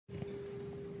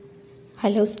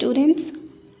Hello students,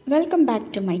 welcome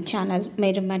back to my channel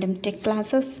Madam Tech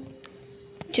Classes.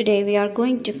 Today we are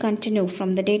going to continue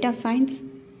from the data science,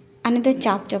 another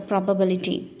chapter,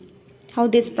 probability. How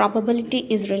this probability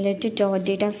is related to our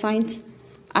data science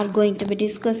are going to be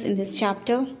discussed in this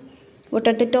chapter. What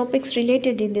are the topics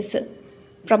related in this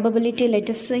probability? Let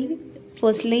us see.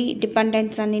 Firstly,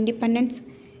 dependence and independence,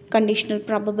 conditional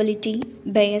probability,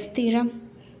 Bayes theorem,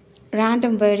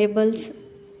 random variables,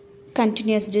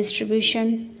 continuous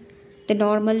distribution, the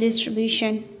normal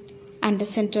distribution, and the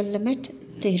central limit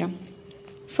theorem.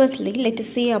 Firstly, let us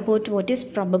see about what is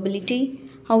probability,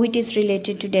 how it is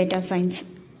related to data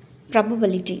science.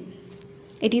 Probability.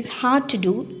 It is hard to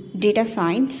do data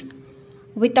science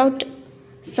without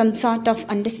some sort of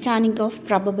understanding of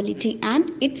probability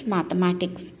and its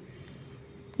mathematics.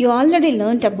 You already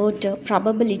learned about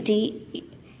probability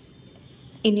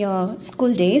in your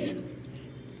school days.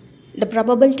 The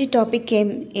probability topic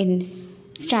came in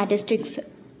statistics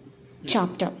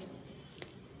chapter.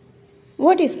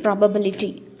 What is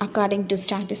probability? According to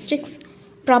statistics,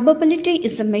 probability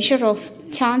is a measure of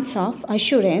chance of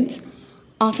assurance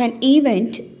of an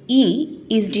event. E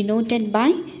is denoted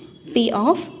by P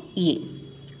of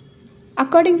E.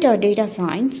 According to our data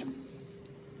science,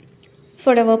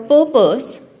 for our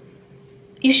purpose,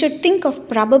 you should think of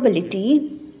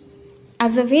probability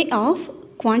as a way of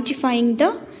quantifying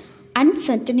the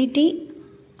uncertainty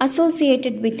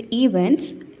associated with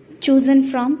events chosen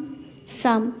from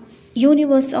some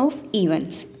universe of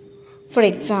events. For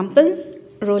example,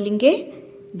 rolling a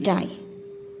die.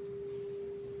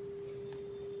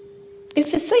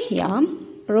 If you see here,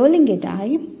 rolling a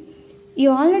die, you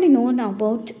already know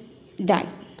about die.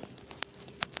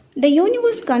 The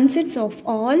universe consists of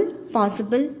all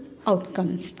possible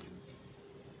outcomes,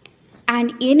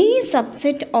 and any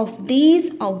subset of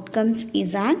these outcomes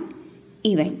is an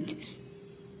event.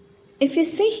 If you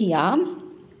see here,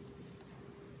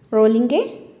 rolling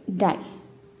a die.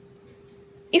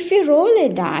 If you roll a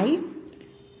die,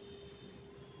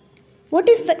 what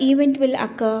is the event will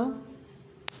occur?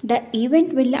 The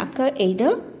event will occur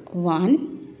either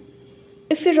 1.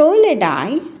 If you roll a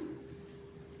die,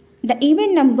 the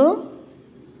event number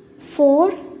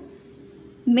 4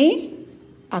 may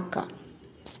occur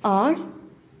or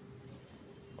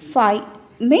 5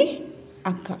 may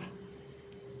occur.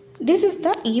 This is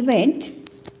the event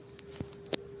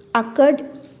occurred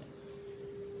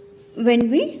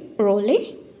when we roll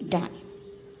a die.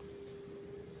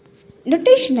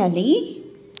 Notationally,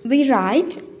 we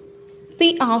write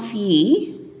P of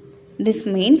E. This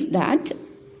means that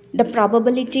the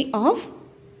probability of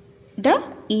the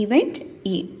event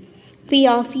E. P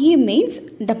of E means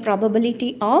the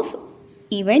probability of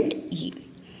event E.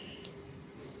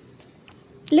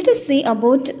 Let us see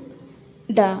about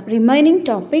the remaining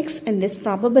topics in this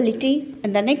probability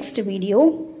in the next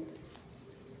video.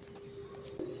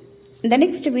 In the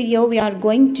next video, we are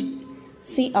going to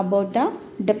see about the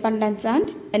dependence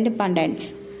and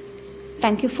independence.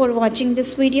 Thank you for watching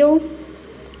this video.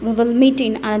 We will meet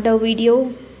in another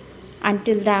video.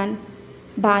 Until then,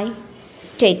 bye.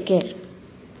 Take care.